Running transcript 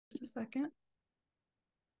Just a second.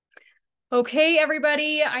 Okay,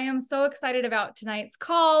 everybody, I am so excited about tonight's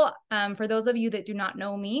call. For those of you that do not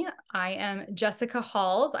know me, I am Jessica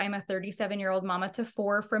Halls. I'm a 37-year-old mama to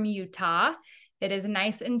four from Utah. It is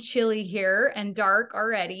nice and chilly here and dark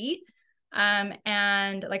already.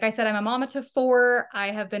 And like I said, I'm a mama to four.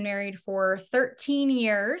 I have been married for 13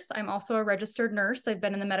 years. I'm also a registered nurse. I've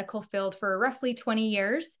been in the medical field for roughly 20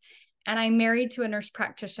 years, and I'm married to a nurse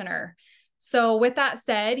practitioner. So with that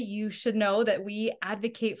said, you should know that we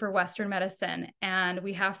advocate for Western medicine, and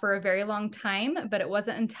we have for a very long time, but it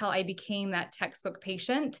wasn't until I became that textbook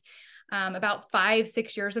patient about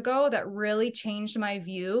 5-6 years ago that really changed my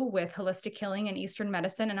view with holistic healing and Eastern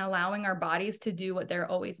medicine and allowing our bodies to do what they're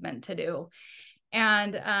always meant to do.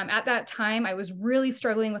 And at that time, I was really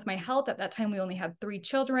struggling with my health. At that time, we only had 3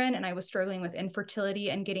 children, and I was struggling with infertility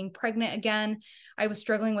and getting pregnant again. I was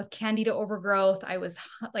struggling with candida overgrowth. I was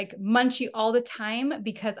like munchy all the time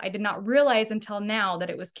because I did not realize until now that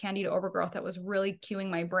it was candida overgrowth that was really cueing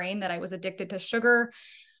my brain that I was addicted to sugar.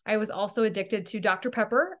 I was also addicted to Dr.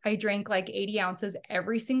 Pepper. I drank like 80 ounces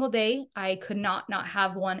every single day. I could not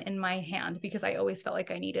have one in my hand because I always felt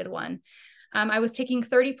like I needed one. I was taking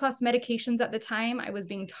 30 plus medications at the time. I was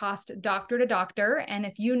being tossed doctor to doctor. And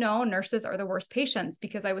if you know, nurses are the worst patients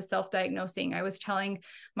because I was self-diagnosing. I was telling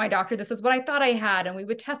my doctor, this is what I thought I had. And we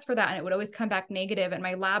would test for that. And it would always come back negative. And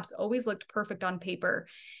my labs always looked perfect on paper.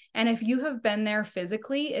 And if you have been there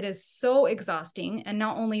physically, it is so exhausting. And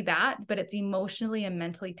not only that, but it's emotionally and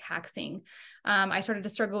mentally taxing. I started to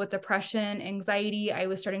struggle with depression, anxiety. I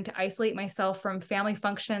was starting to isolate myself from family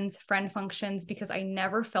functions, friend functions, because I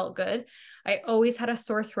never felt good. I always had a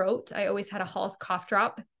sore throat. I always had a Hall's cough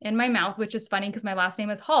drop in my mouth, which is funny because my last name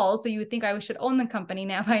is Hall. So you would think I should own the company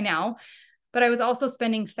now by now. But I was also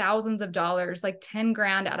spending thousands of dollars, like 10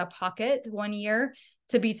 grand out of pocket one year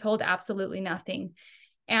to be told absolutely nothing.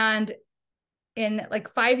 And in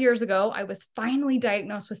like 5 years ago, I was finally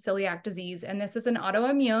diagnosed with celiac disease. And this is an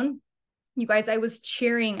autoimmune. You guys, I was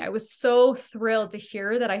cheering. I was so thrilled to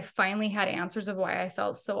hear that I finally had answers of why I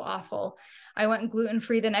felt so awful. I went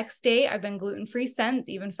gluten-free the next day. I've been gluten-free since.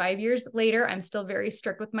 Even 5 years later, I'm still very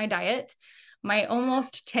strict with my diet. My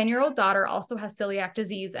almost 10-year-old daughter also has celiac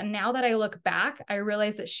disease. And now that I look back, I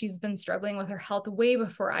realize that she's been struggling with her health way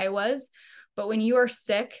before I was. But when you are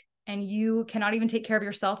sick and you cannot even take care of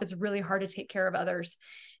yourself, it's really hard to take care of others.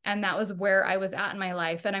 And that was where I was at in my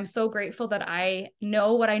life. And I'm so grateful that I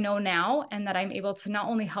know what I know now and that I'm able to not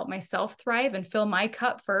only help myself thrive and fill my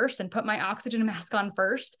cup first and put my oxygen mask on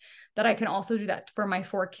first, that I can also do that for my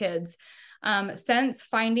 4 kids. Since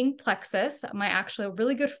finding Plexus, my actually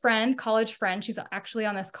really good friend, college friend, she's actually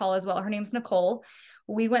on this call as well. Her name's Nicole.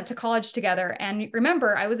 We went to college together. And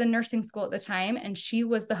remember, I was in nursing school at the time, and she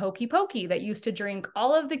was the hokey pokey that used to drink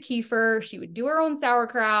all of the kefir. She would do her own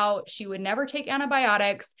sauerkraut. She would never take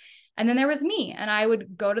antibiotics. And then there was me, and I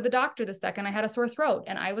would go to the doctor the second I had a sore throat.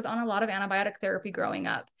 And I was on a lot of antibiotic therapy growing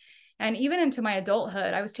up. And even into my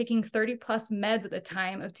adulthood, I was taking 30 plus meds at the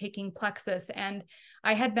time of taking Plexus. And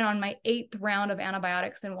I had been on my 8th round of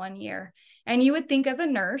antibiotics in 1 year. And you would think as a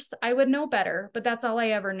nurse, I would know better, but that's all I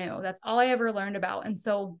ever knew. That's all I ever learned about. And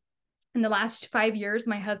so in the last 5 years,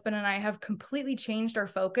 my husband and I have completely changed our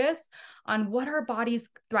focus on what our bodies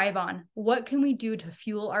thrive on. What can we do to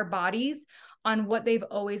fuel our bodies on what they've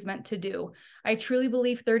always meant to do? I truly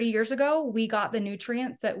believe 30 years ago, we got the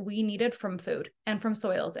nutrients that we needed from food and from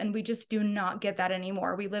soils, and we just do not get that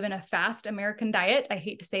anymore. We live in a fast American diet. I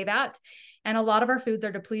hate to say that. And a lot of our foods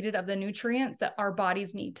are depleted of the nutrients that our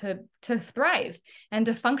bodies need to thrive and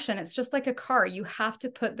to function. It's just like a car. You have to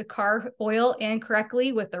put the car oil in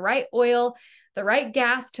correctly with the right oil, the right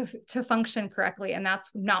gas to function correctly. And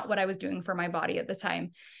that's not what I was doing for my body at the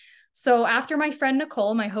time. So after my friend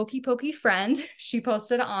Nicole, my hokey pokey friend, she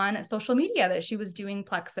posted on social media that she was doing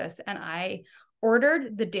Plexus, and I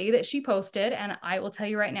ordered the day that she posted. And I will tell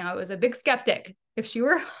you right now, I was a big skeptic. If she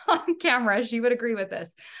were on camera, she would agree with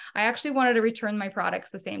this. I actually wanted to return my products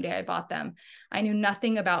the same day I bought them. I knew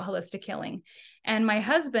nothing about holistic healing. And my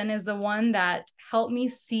husband is the one that helped me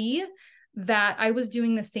see that I was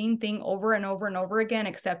doing the same thing over and over and over again,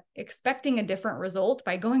 except expecting a different result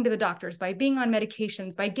by going to the doctors, by being on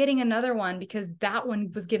medications, by getting another one, because that one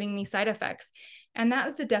was giving me side effects. And that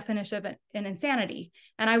is the definition of an insanity.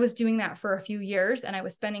 And I was doing that for a few years, and I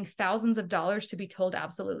was spending thousands of dollars to be told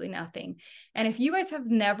absolutely nothing. And if you guys have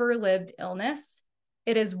never lived illness,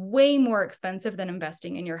 it is way more expensive than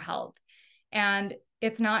investing in your health. And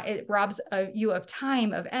it robs you of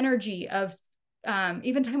time, of energy, of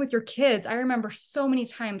even time with your kids. I remember so many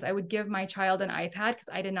times I would give my child an iPad because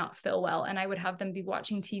I did not feel well, and I would have them be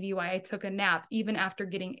watching TV while I took a nap, even after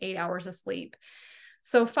getting 8 hours of sleep.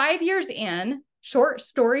 So 5 years in, short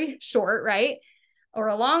story short, right? Or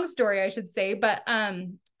a long story, I should say, but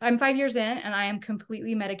I'm 5 years in and I am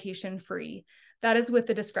completely medication free. That is with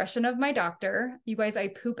the discretion of my doctor. You guys, I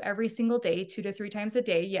poop every single day, 2 to 3 times a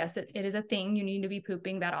day. Yes, it is a thing. You need to be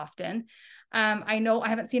pooping that often. I know I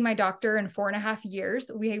haven't seen my doctor in 4.5 years.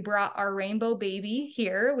 We brought our rainbow baby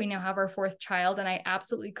here. We now have our 4th child, and I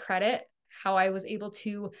absolutely credit how I was able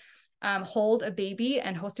to hold a baby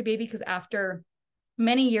and host a baby, because after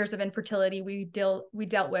many years of infertility, we dealt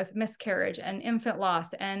with miscarriage and infant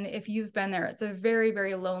loss. And if you've been there, it's a very,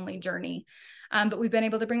 very lonely journey. But we've been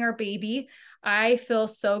able to bring our baby. I feel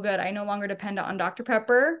so good. I no longer depend on Dr.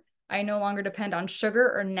 Pepper. I no longer depend on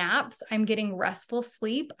sugar or naps. I'm getting restful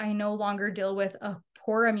sleep. I no longer deal with a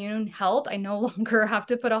poor immune health. I no longer have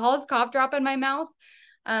to put a Hall's cough drop in my mouth.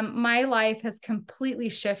 My life has completely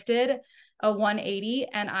shifted a 180.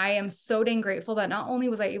 And I am so dang grateful that not only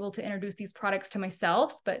was I able to introduce these products to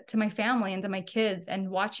myself, but to my family and to my kids. And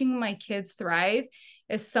watching my kids thrive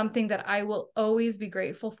is something that I will always be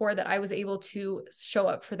grateful for, that I was able to show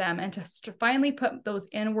up for them and to finally put those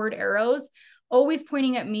inward arrows always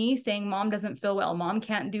pointing at me saying, Mom doesn't feel well. Mom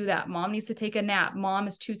can't do that. Mom needs to take a nap. Mom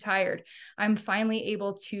is too tired. I'm finally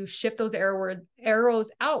able to shift those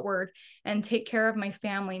arrows outward and take care of my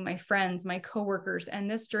family, my friends, my coworkers. And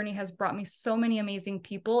this journey has brought me so many amazing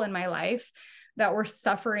people in my life that were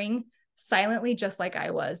suffering silently, just like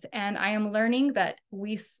I was. And I am learning that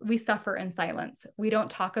we suffer in silence. We don't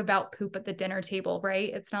talk about poop at the dinner table,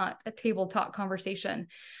 right? It's not a table talk conversation.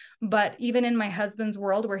 But even in my husband's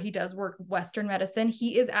world, where he does work Western medicine,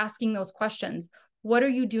 he is asking those questions. What are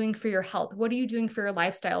you doing for your health? What are you doing for your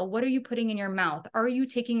lifestyle? What are you putting in your mouth? Are you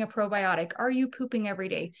taking a probiotic? Are you pooping every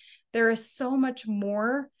day? There is so much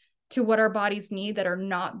more to what our bodies need that are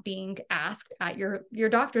not being asked at your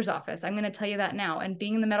doctor's office. I'm going to tell you that now. And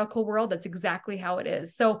being in the medical world, that's exactly how it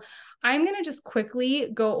is. So I'm going to just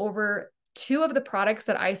quickly go over 2 of the products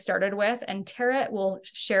that I started with, and Tara will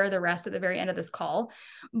share the rest at the very end of this call.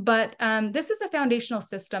 But this is a foundational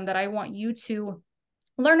system that I want you to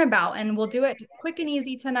learn about, and we'll do it quick and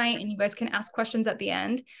easy tonight, and you guys can ask questions at the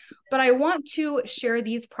end. But I want to share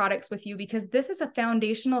these products with you because this is a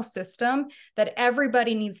foundational system that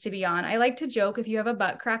everybody needs to be on. I like to joke, if you have a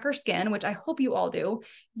butt crack or skin, which I hope you all do,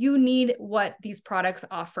 you need what these products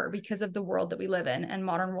offer because of the world that we live in and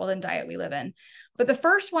modern world and diet we live in. But the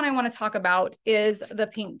first one I want to talk about is the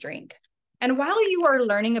pink drink. And while you are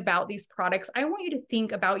learning about these products, I want you to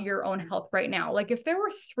think about your own health right now. Like, if there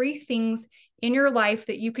were 3 things in your life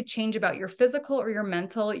that you could change about your physical or your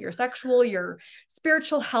mental, your sexual, your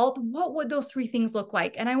spiritual health, what would those 3 things look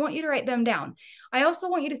like? And I want you to write them down. I also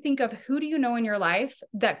want you to think of, who do you know in your life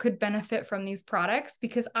that could benefit from these products?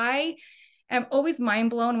 Because I am always mind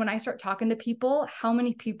blown when I start talking to people, how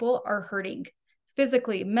many people are hurting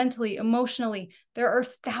physically, mentally, emotionally. There are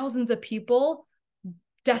thousands of people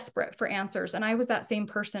desperate for answers. And I was that same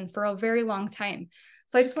person for a very long time.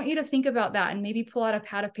 So I just want you to think about that and maybe pull out a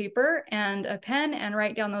pad of paper and a pen and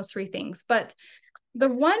write down those 3 things. But the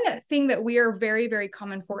one thing that we are very, very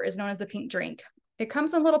common for is known as the pink drink. It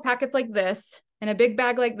comes in little packets like this, in a big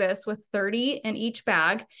bag like this, with 30 in each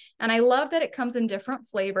bag. And I love that it comes in different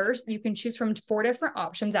flavors. You can choose from 4 different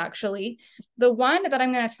options, actually. The one that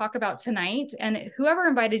I'm going to talk about tonight, and whoever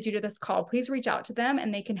invited you to this call, please reach out to them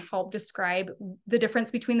and they can help describe the difference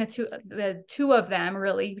between the two of them,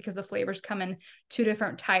 really, because the flavors come in 2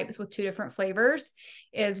 different types with 2 different flavors,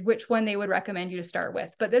 is which one they would recommend you to start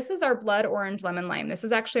with. But this is our blood orange lemon lime. This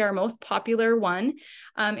is actually our most popular one.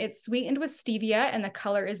 It's sweetened with stevia and the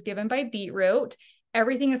color is given by beetroot.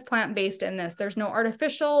 Everything is plant-based in this. There's no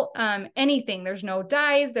artificial anything. There's no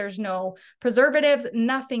dyes. There's no preservatives,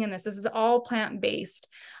 nothing in this. This is all plant-based.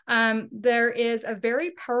 There is a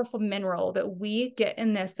very powerful mineral that we get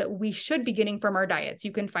in this that we should be getting from our diets.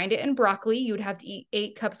 You can find it in broccoli. You would have to eat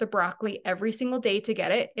 8 cups of broccoli every single day to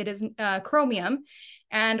get it. It is chromium.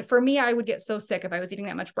 And for me, I would get so sick if I was eating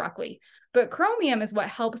that much broccoli. But chromium is what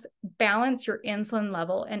helps balance your insulin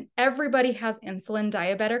level. And everybody has insulin,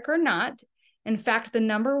 diabetic or not. In fact, the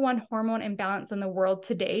number 1 hormone imbalance in the world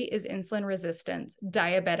today is insulin resistance,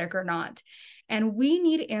 diabetic or not. And we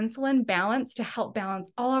need insulin balance to help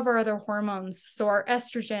balance all of our other hormones. So our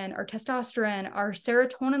estrogen, our testosterone, our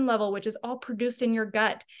serotonin level, which is all produced in your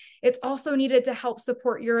gut. It's also needed to help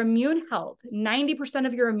support your immune health. 90%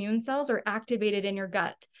 of your immune cells are activated in your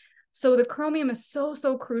gut. So the chromium is so,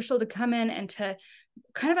 so crucial to come in and to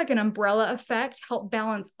kind of like an umbrella effect, help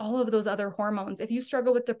balance all of those other hormones. If you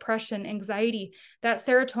struggle with depression, anxiety, that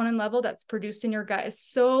serotonin level that's produced in your gut is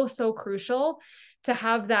so, so crucial to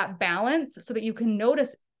have that balance so that you can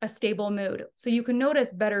notice a stable mood. So you can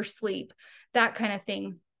notice better sleep, that kind of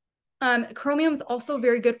thing. Chromium is also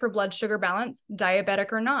very good for blood sugar balance,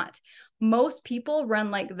 diabetic or not. Most people run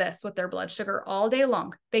like this with their blood sugar all day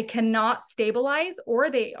long. They cannot stabilize, or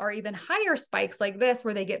they are even higher spikes like this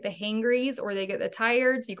where they get the hangries or they get the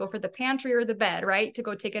tired. So you go for the pantry or the bed, right, to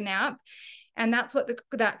go take a nap. And that's what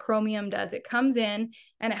that chromium does. It comes in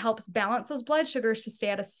and it helps balance those blood sugars to stay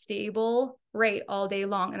at a stable rate all day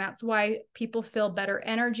long. And that's why people feel better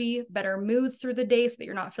energy, better moods through the day so that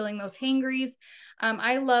you're not feeling those hangries.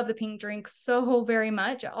 I love the pink drink so very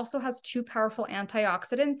much. It also has 2 powerful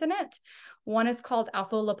antioxidants in it. One is called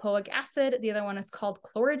alpha lipoic acid. The other one is called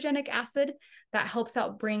chlorogenic acid. That helps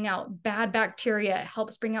out bring out bad bacteria. It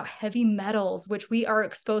helps bring out heavy metals, which we are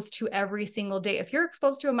exposed to every single day. If you're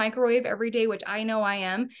exposed to a microwave every day, which I know I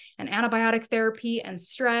am, and antibiotic therapy and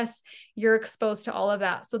stress, you're exposed to all of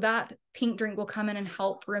that. So that pink drink will come in and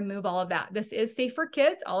help remove all of that. This is safe for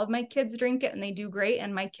kids. All of my kids drink it and they do great.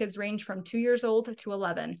 And my kids range from 2 years old to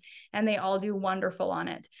 11, and they all do wonderful on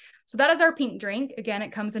it. So that is our pink drink. Again,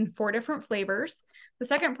 it comes in 4 different flavors. The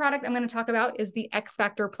second product I'm going to talk about is the X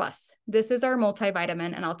Factor Plus. This is our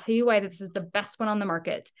multivitamin, and I'll tell you why this is the best one on the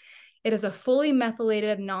market. It is a fully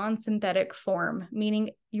methylated, non-synthetic form,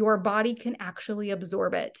 meaning your body can actually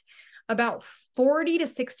absorb it. About 40 to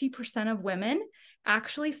 60% of women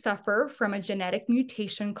actually suffer from a genetic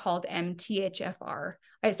mutation called MTHFR.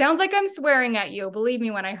 It sounds like I'm swearing at you. Believe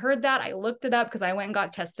me, when I heard that, I looked it up because I went and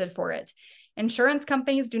got tested for it. Insurance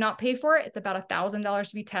companies do not pay for it. It's about $1,000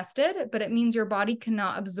 to be tested, but it means your body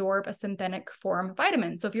cannot absorb a synthetic form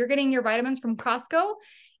vitamin. So if you're getting your vitamins from Costco,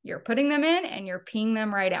 you're putting them in and you're peeing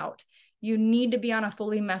them right out. You need to be on a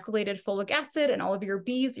fully methylated folic acid and all of your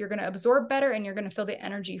Bs. You're going to absorb better and you're going to feel the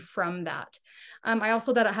energy from that. I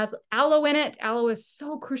also that it has aloe in it. Aloe is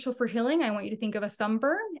so crucial for healing. I want you to think of a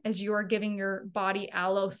sunburn as you are giving your body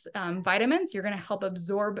aloe vitamins. You're going to help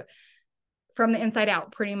absorb from the inside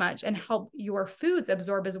out pretty much and help your foods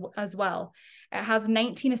absorb as well. It has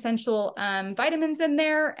 19 essential vitamins in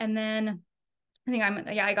there. And then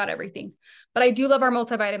I got everything, but I do love our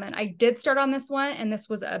multivitamin. I did start on this one, and this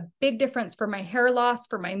was a big difference for my hair loss,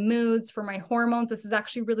 for my moods, for my hormones. This is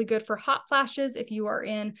actually really good for hot flashes. If you are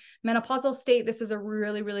in menopausal state, this is a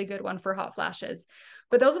really, really good one for hot flashes.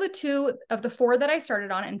 But those are the 2 of the 4 that I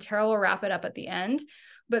started on, and Tara will wrap it up at the end.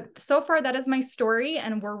 But so far, that is my story,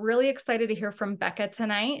 and we're really excited to hear from Becca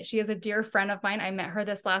tonight. She is a dear friend of mine. I met her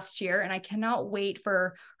this last year, and I cannot wait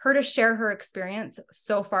for her to share her experience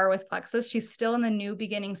so far with Plexus. She's still in the new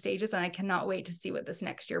beginning stages, and I cannot wait to see what this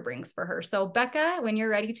next year brings for her. So Becca, when you're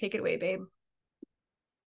ready, take it away, babe.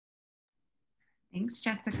 Thanks,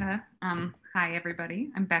 Jessica. Hi, everybody.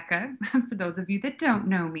 I'm Becca, for those of you that don't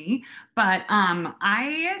know me. But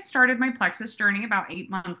I started my Plexus journey about 8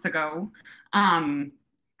 months ago.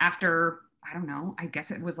 After, I don't know, I guess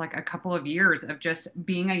it was like a couple of years of just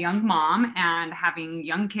being a young mom and having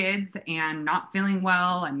young kids and not feeling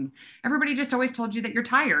well. And everybody just always told you that you're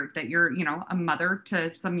tired, that you're, a mother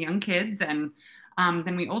to some young kids. And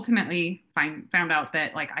then we ultimately found out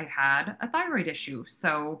that like I had a thyroid issue.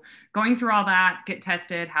 So going through all that, get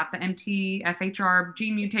tested, have the MTHFR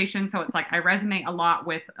gene mutation. So it's like I resonate a lot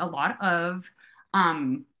with a lot of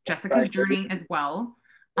Jessica's journey as well.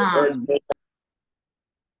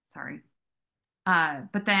 Sorry.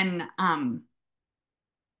 But then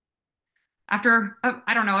after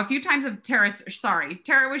I don't know, a few times of Tara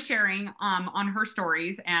was sharing on her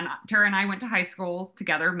stories, and Tara and I went to high school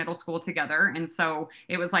together, middle school together, and so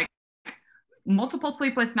it was like multiple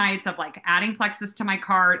sleepless nights of like adding Plexus to my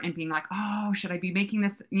cart and being like, oh, should I be making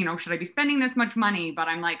this, should I be spending this much money? But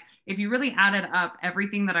I'm like, if you really added up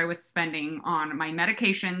everything that I was spending on my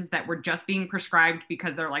medications that were just being prescribed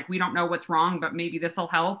because they're like, we don't know what's wrong, but maybe this will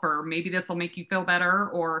help, or maybe this will make you feel better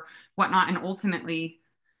or whatnot. And ultimately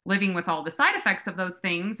living with all the side effects of those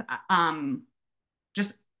things,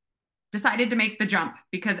 just decided to make the jump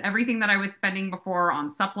because everything that I was spending before on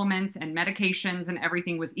supplements and medications and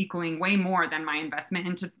everything was equaling way more than my investment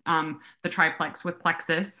into the triplex with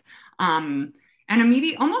Plexus. And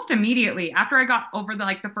almost immediately after I got over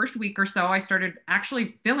the first week or so, I started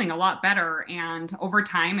actually feeling a lot better. And over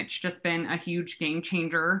time, it's just been a huge game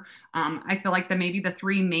changer. I feel like maybe the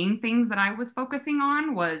 3 main things that I was focusing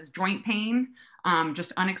on was joint pain,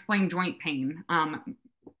 just unexplained joint pain,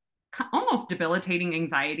 almost debilitating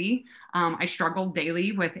anxiety. I struggled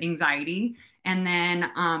daily with anxiety. And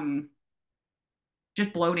then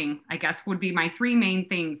just bloating, I guess, would be my 3 main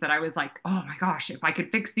things that I was like, oh my gosh, if I could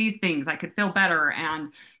fix these things, I could feel better.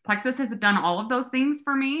 And Plexus has done all of those things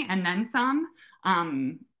for me and then some.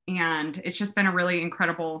 And it's just been a really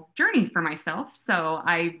incredible journey for myself. So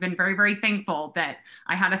I've been very, very thankful that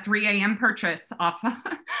I had a 3 a.m. purchase off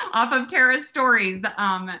off of Tara's stories.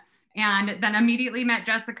 And then immediately met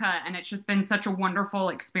Jessica, and it's just been such a wonderful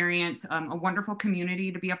experience, a wonderful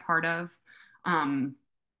community to be a part of. Um,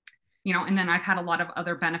 and then I've had a lot of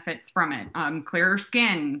other benefits from it. Clearer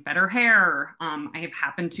skin, better hair. I have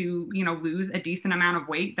happened to, lose a decent amount of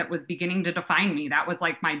weight that was beginning to define me. That was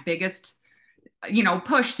like my biggest,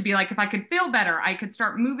 push to be like, if I could feel better, I could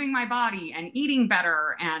start moving my body and eating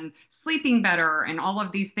better and sleeping better and all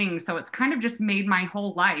of these things. So it's kind of just made my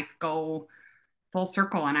whole life go full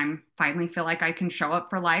circle. And I'm finally feel like I can show up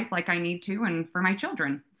for life like I need to and for my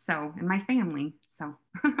children. So, and my family. So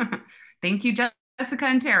thank you, Jessica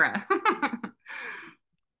and Tara.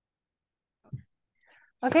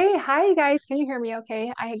 Okay, hi you guys. Can you hear me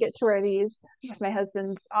okay? I get to wear these with my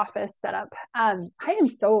husband's office setup. I am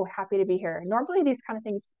so happy to be here. Normally these kind of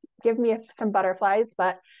things give me some butterflies,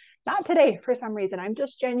 but not today for some reason. I'm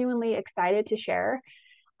just genuinely excited to share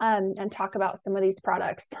and talk about some of these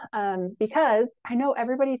products because I know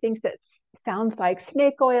everybody thinks it sounds like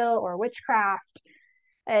snake oil or witchcraft.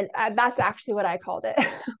 And that's actually what I called it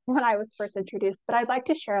when I was first introduced. But I'd like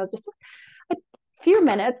to share just a few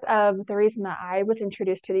minutes of the reason that I was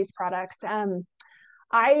introduced to these products.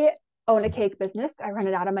 I own a cake business. I run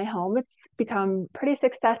it out of my home. It's become pretty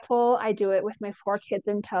successful. I do it with my 4 kids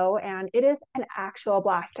in tow, and it is an actual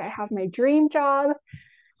blast. I have my dream job.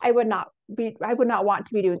 I would not want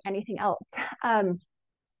to be doing anything else.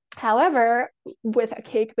 However, with a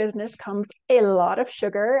cake business comes a lot of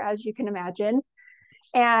sugar, as you can imagine.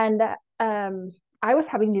 And I was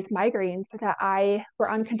having these migraines that I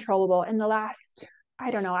were uncontrollable in the last,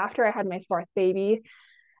 I don't know, after I had my 4th baby,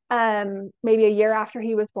 maybe a year after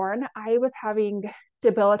he was born, I was having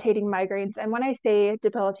debilitating migraines. And when I say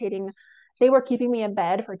debilitating, they were keeping me in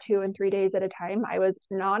bed for 2 and 3 days at a time. I was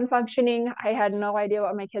non-functioning. I had no idea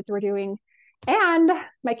what my kids were doing. And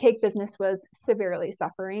my cake business was severely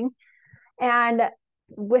suffering. And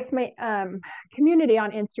with my community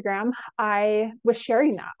on Instagram, I was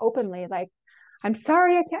sharing that openly. Like, I'm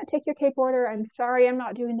sorry I can't take your cake order. I'm sorry I'm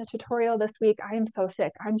not doing the tutorial this week. I am so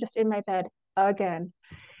sick. I'm just in my bed again.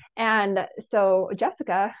 And so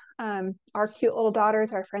Jessica, our cute little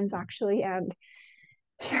daughters are friends actually, and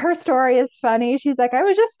her story is funny. She's like, I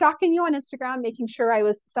was just stalking you on Instagram, making sure I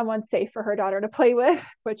was someone safe for her daughter to play with,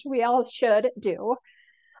 which we all should do.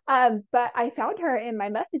 But I found her in my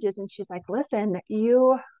messages and she's like, listen,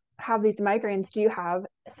 you have these migraines. Do you have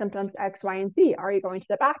symptoms X, Y, and Z? Are you going to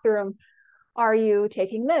the bathroom? Are you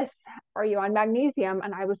taking this? Are you on magnesium?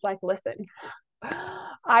 And I was like, listen,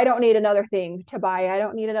 I don't need another thing to buy. I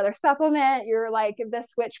don't need another supplement. You're like this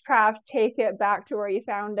witchcraft, take it back to where you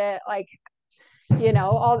found it. Like,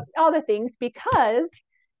 all the things, because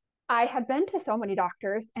I had been to so many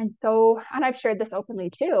doctors, and I've shared this openly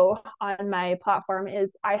too on my platform,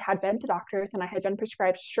 is I had been to doctors and I had been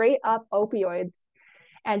prescribed straight up opioids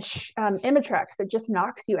and Imitrex that just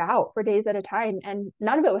knocks you out for days at a time, and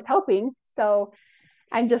none of it was helping. So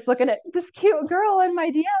I'm just looking at this cute girl in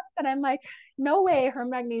my DMs and I'm like, no way her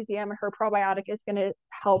magnesium or her probiotic is going to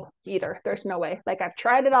help either. There's no way. Like, I've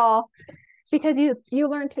tried it all, because you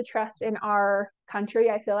learn to trust in our country.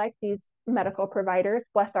 I feel like these medical providers,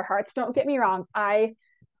 bless their hearts, don't get me wrong, I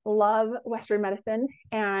love Western medicine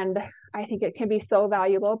and I think it can be so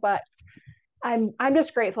valuable, but I'm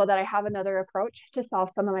just grateful that I have another approach to solve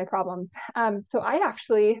some of my problems. So I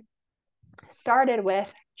actually started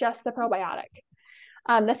with just the probiotic.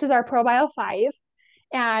 This is our ProBio 5.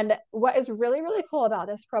 And what is really, really cool about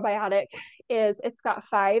this probiotic is it's got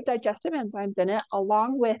 5 digestive enzymes in it,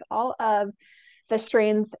 along with all of the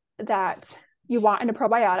strains that you want in a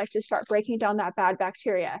probiotic to start breaking down that bad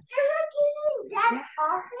bacteria.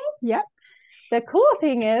 Yep. The cool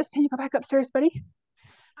thing is, can you go back upstairs, buddy?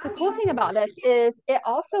 The cool thing about this is it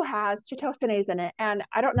also has chitosanase in it. And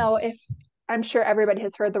I don't know if, I'm sure everybody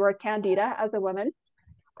has heard the word candida as a woman.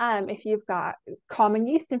 If you've got common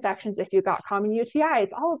yeast infections, if you've got common UTIs,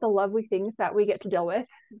 all of the lovely things that we get to deal with,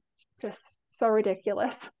 just so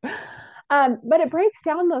ridiculous. But it breaks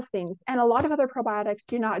down those things, and a lot of other probiotics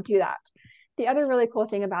do not do that. The other really cool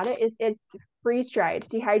thing about it is it's freeze-dried,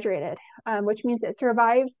 dehydrated, which means it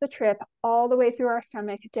survives the trip all the way through our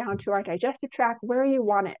stomach down to our digestive tract where you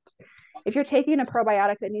want it. If you're taking a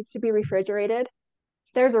probiotic that needs to be refrigerated,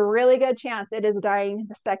 there's a really good chance it is dying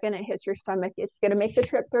the second it hits your stomach. It's going to make the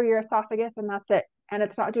trip through your esophagus, and that's it. And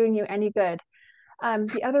it's not doing you any good.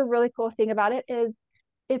 The other really cool thing about it is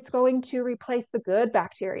it's going to replace the good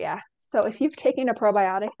bacteria. So if you've taken a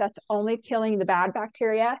probiotic that's only killing the bad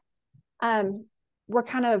bacteria, we're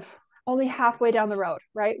kind of only halfway down the road,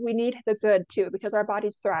 right? We need the good too, because our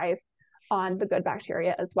bodies thrive on the good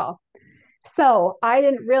bacteria as well. So I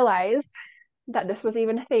didn't realize that this was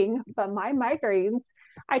even a thing, but my migraines,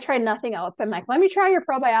 I tried nothing else. I'm like, let me try your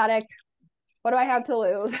probiotic. What do I have to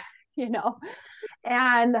lose? You know?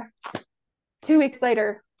 And 2 weeks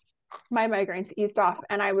later, my migraines eased off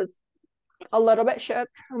and I was a little bit shook.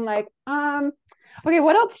 I'm like, okay,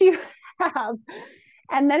 what else do you have?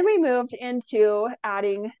 And then we moved into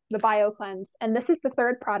adding the BioCleanse. And this is the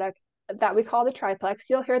third product that we call the triplex.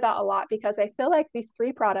 You'll hear that a lot because I feel like these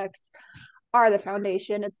three products are the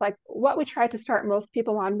foundation. It's like what we try to start most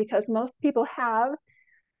people on because most people have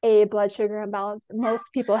a blood sugar imbalance. Most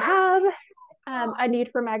people have a need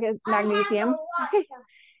for magnesium,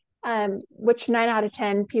 which 9 out of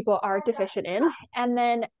 10 people are deficient in. And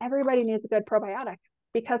then everybody needs a good probiotic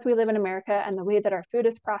because we live in America and the way that our food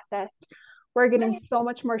is processed, we're getting so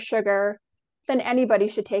much more sugar than anybody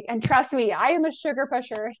should take. And trust me, I am a sugar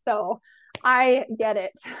pusher, so I get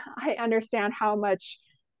it. I understand how much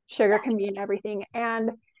sugar can be in everything.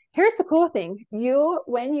 And here's the cool thing.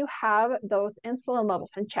 When you have those insulin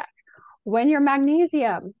levels in check, when your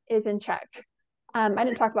magnesium is in check, I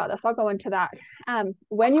didn't talk about this. I'll go into that.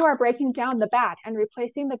 When you are breaking down the bad and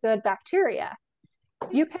replacing the good bacteria,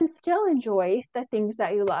 you can still enjoy the things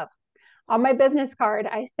that you love. On my business card,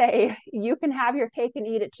 I say, you can have your cake and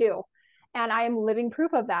eat it too. And I am living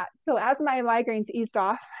proof of that. So as my migraines eased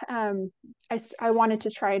off, I wanted to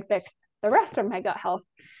try and fix the rest of my gut health.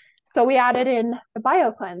 So we added in the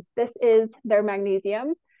BioCleanse. This is their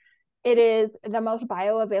magnesium. It is the most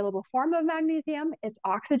bioavailable form of magnesium. It's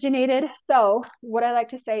oxygenated. So what I like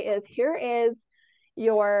to say is here is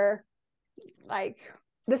your,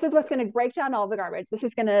 this is what's going to break down all the garbage. This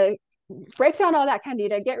is going to break down all that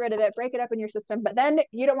candida, get rid of it, break it up in your system. But then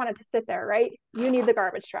you don't want it to sit there, right? You need the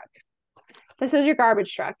garbage truck. This is your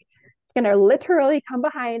garbage truck. It's going to literally come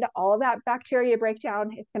behind all of that bacteria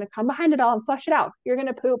breakdown. It's going to come behind it all and flush it out. You're going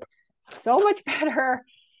to poop so much better.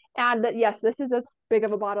 And yes, this is as big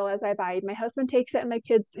of a bottle as I buy. My husband takes it and my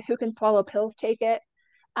kids who can swallow pills take it.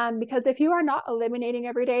 Because if you are not eliminating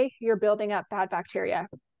every day, you're building up bad bacteria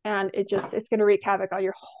and it's going to wreak havoc on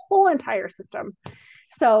your whole entire system.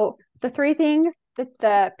 So the three things,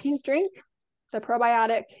 the pink drink, the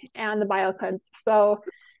probiotic, and the BioCleanse. So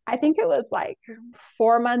I think it was like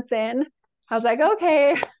 4 months in, I was like,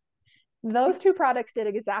 okay, those two products did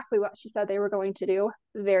exactly what she said they were going to do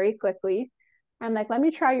very quickly. I'm like, let me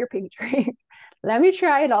try your pink drink. Let me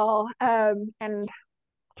try it all. And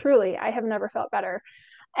truly, I have never felt better.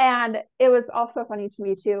 And it was also funny to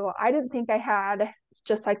me too. I didn't think I had,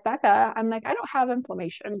 just like Becca, I'm like, I don't have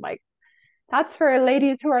inflammation. Like, that's for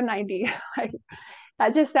ladies who are 90. Like,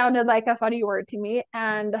 that just sounded like a funny word to me.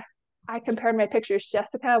 And I compared my pictures.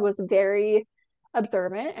 Jessica was very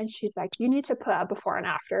observant and she's like, you need to put a before and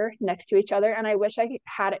after next to each other. And I wish I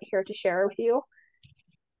had it here to share with you.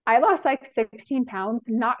 I lost like 16 pounds,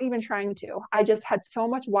 not even trying to. I just had so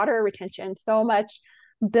much water retention, so much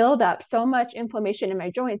buildup, so much inflammation in my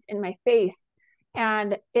joints, in my face.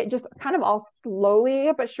 And it just kind of all slowly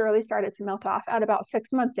but surely started to melt off at about 6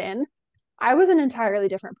 months in. I was an entirely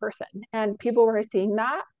different person. And people were seeing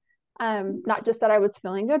that. Not just that I was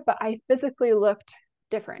feeling good, but I physically looked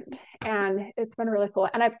different. And it's been really cool.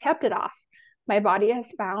 And I've kept it off. My body has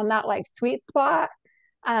found that like sweet spot.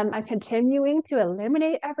 I'm continuing to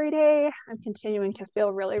eliminate every day. I'm continuing to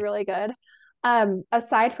feel really, really good.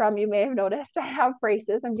 Aside from, you may have noticed, I have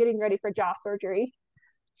braces. I'm getting ready for jaw surgery.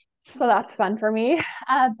 So that's fun for me.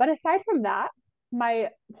 But aside from that, my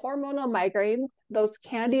hormonal migraines, those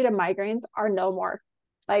candida migraines are no more.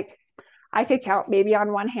 Like I could count maybe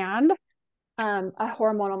on one hand a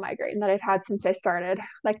hormonal migraine that I've had since I started.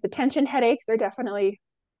 Like the tension headaches are definitely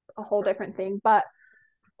a whole different thing, but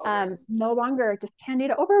no longer just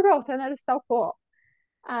candida overgrowth, and that is so cool.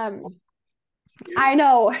 I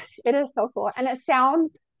know it is so cool, and it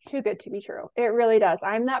sounds too good to be true. It really does.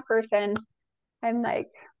 I'm that person. I'm like,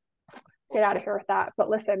 get out of here with that. But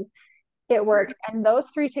listen, it works, and those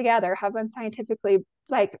three together have been scientifically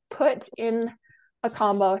like put in a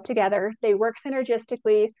combo together. They work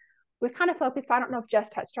synergistically. We've kind of focused. I don't know if Jess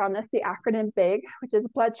touched on this. The acronym BIG, which is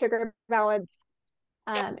blood sugar balance,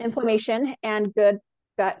 inflammation, and good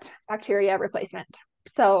gut bacteria replacement.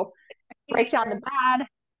 So break down the bad,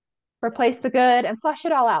 replace the good, and flush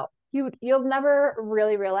it all out. You'll never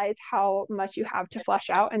really realize how much you have to flush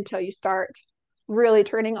out until you start really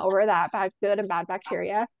turning over that good and bad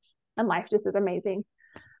bacteria, and life just is amazing.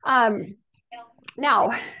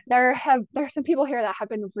 Now there are some people here that have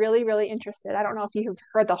been really, really interested. I don't know if you've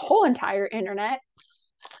heard the whole entire internet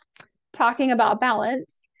talking about balance.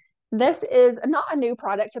 This is not a new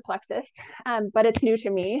product to Plexus, but it's new to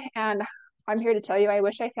me. And I'm here to tell you, I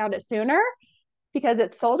wish I found it sooner because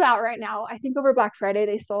it's sold out right now. I think over Black Friday,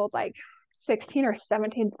 they sold like 16 or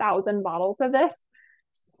 17,000 bottles of this.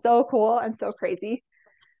 So cool and so crazy.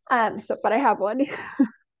 But I have one.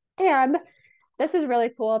 And this is really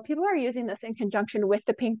cool. People are using this in conjunction with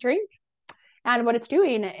the pink drink. And what it's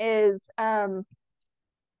doing is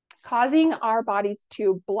causing our bodies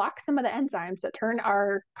to block some of the enzymes that turn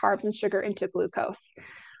our carbs and sugar into glucose.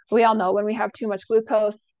 We all know when we have too much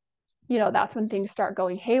glucose, that's when things start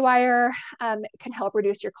going haywire. It can help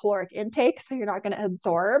reduce your caloric intake, so you're not going to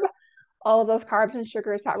absorb all of those carbs and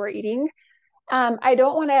sugars that we're eating. I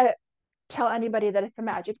don't want to tell anybody that it's a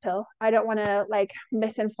magic pill. I don't want to like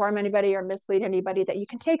misinform anybody or mislead anybody that you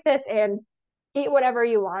can take this and eat whatever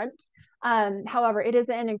you want. However, it is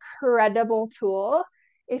an incredible tool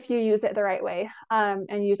if you use it the right way,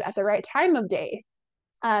 and use it at the right time of day.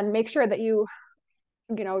 Make sure that you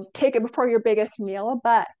take it before your biggest meal,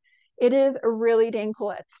 but it is really dang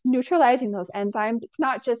cool. It's neutralizing those enzymes. It's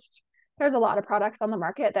not just, there's a lot of products on the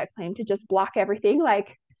market that claim to just block everything,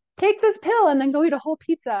 like take this pill and then go eat a whole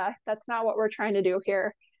pizza. That's not what we're trying to do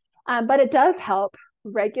here. But it does help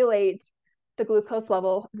regulate the glucose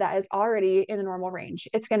level that is already in the normal range.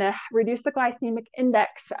 It's going to reduce the glycemic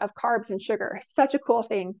index of carbs and sugar. Such a cool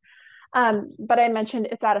thing. But I mentioned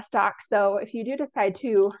it's out of stock. So if you do decide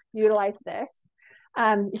to utilize this,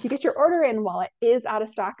 if you get your order in while it is out of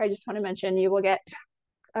stock, I just want to mention you will get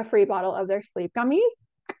a free bottle of their sleep gummies.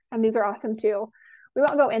 And these are awesome too. We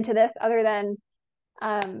won't go into this other than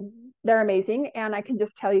they're amazing. And I can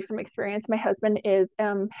just tell you from experience, my husband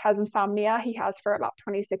has insomnia. He has for about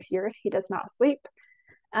 26 years. He does not sleep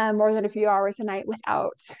more than a few hours a night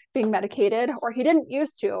without being medicated, or he didn't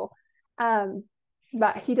used to.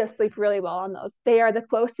 But he does sleep really well on those. They are the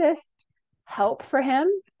closest help for him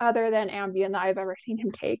other than Ambien that I've ever seen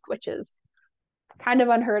him take, which is kind of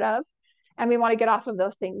unheard of. And we want to get off of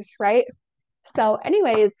those things, right? So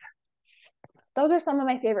anyways, those are some of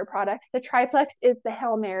my favorite products. The triplex is the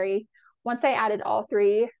Hail Mary. Once I added all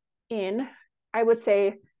three in, I would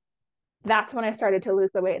say that's when I started to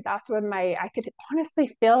lose the weight. That's when I could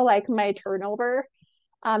honestly feel like my turnover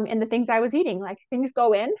in the things I was eating. Like things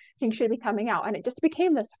go in, things should be coming out. And it just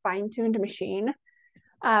became this fine-tuned machine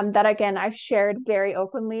that, again, I've shared very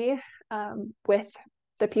openly with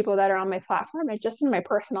the people that are on my platform and just in my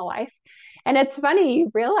personal life. And it's funny,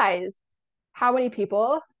 you realize how many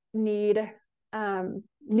people need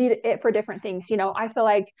it for different things. I feel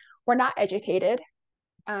like we're not educated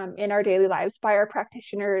in our daily lives by our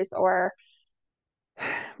practitioners or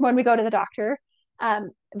when we go to the doctor,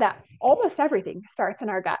 that almost everything starts in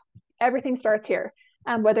our gut. Everything starts here.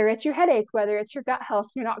 Whether it's your headache, whether it's your gut health,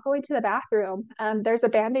 you're not going to the bathroom. There's a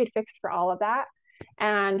Band-Aid fix for all of that.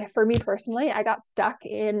 And for me personally, I got stuck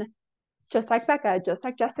in, just like Becca, just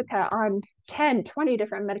like Jessica, on 10, 20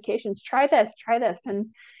 different medications. Try this, and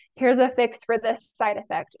here's a fix for this side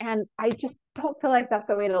effect. And I just don't feel like that's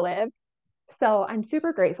the way to live. So I'm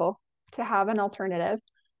super grateful to have an alternative.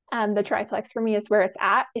 The triplex for me is where it's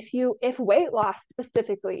at. If weight loss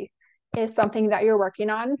specifically is something that you're working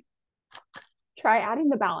on, try adding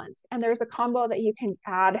the balance. And there's a combo that you can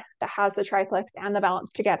add that has the triplex and the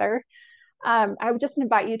balance together. I would just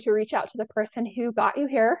invite you to reach out to the person who got you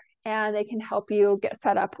here, and they can help you get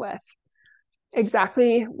set up with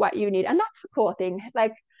exactly what you need. And that's the cool thing.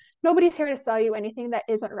 Like, nobody's here to sell you anything that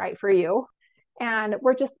isn't right for you. And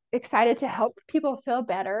we're just excited to help people feel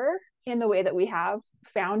better in the way that we have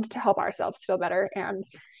found to help ourselves feel better. And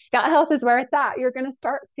gut health is where it's at. You're going to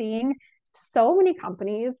start seeing so many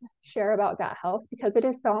companies share about gut health because it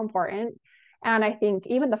is so important. And I think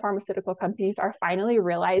even the pharmaceutical companies are finally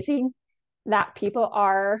realizing that people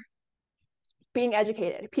are being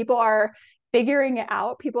educated. People are figuring it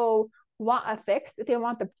out. People want a fix. They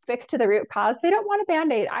want the fix to the root cause. They don't want a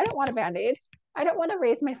Band-Aid. I don't want a Band-Aid. I don't want to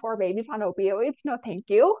raise my 4 babies on opioids. No, thank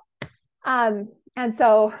you. And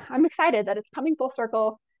so I'm excited that it's coming full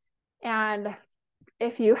circle. And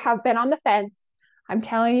if you have been on the fence, I'm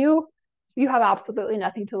telling you, you have absolutely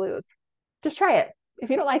nothing to lose. Just try it. If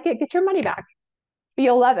you don't like it, get your money back.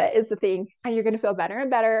 You'll love it is the thing. And you're going to feel better and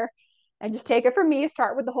better. And just take it from me.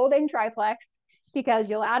 Start with the whole dang triplex because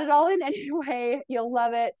you'll add it all in anyway. You'll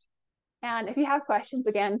love it. And if you have questions,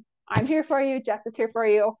 again, I'm here for you. Jess is here for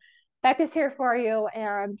you. Becca's here for you.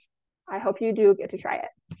 And I hope you do get to try it.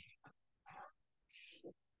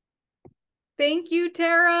 Thank you,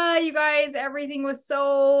 Tara. You guys, everything was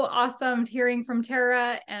so awesome hearing from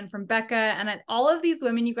Tara and from Becca and all of these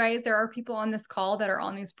women. You guys, there are people on this call that are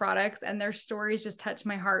on these products, and their stories just touch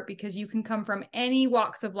my heart because you can come from any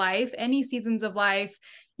walks of life, any seasons of life.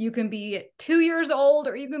 You can be 2 years old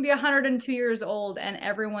or you can be 102 years old, and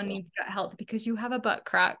everyone needs gut health because you have a butt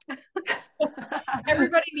crack. So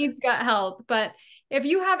everybody needs gut health. But if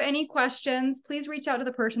you have any questions, please reach out to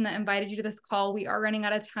the person that invited you to this call. We are running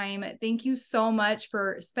out of time. Thank you so much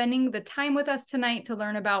for spending the time with us tonight to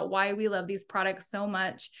learn about why we love these products so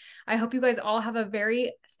much. I hope you guys all have a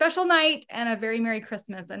very special night and a very Merry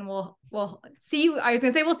Christmas. And we'll see you. I was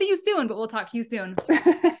going to say we'll see you soon, but we'll talk to you soon.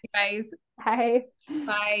 You guys. Bye.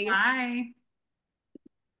 Bye. Bye.